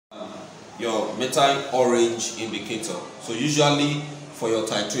your methyl orange indicator. So usually for your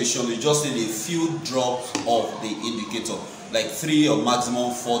titration, you just need a few drops of the indicator, like 3 or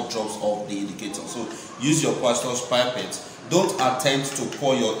maximum 4 drops of the indicator. So use your pastor's pipette. Don't attempt to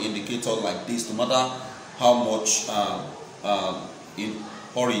pour your indicator like this, no matter how much in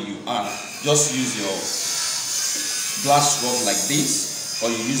hurry you are. Just use your glass rod like this, or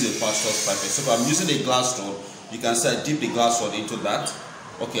you use a pastor's pipette. So if I'm using a glass rod, you can say I dip the glass rod into that.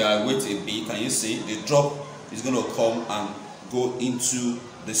 Okay, I wait a bit. Can you see the drop is going to come and go into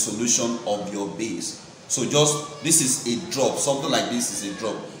the solution of your base? So just, this is a drop. Something like this is a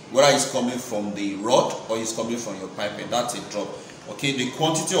drop. Whether it's coming from the rod or it's coming from your pipette, that's a drop. Okay, the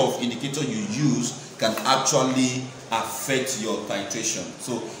quantity of indicator you use can actually affect your titration.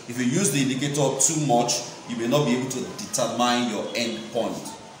 So if you use the indicator too much, you may not be able to determine your end point.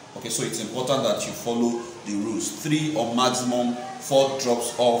 Okay, so it's important that you follow the rules. 3 or maximum 4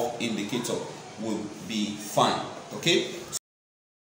 drops of indicator will be fine. Okay.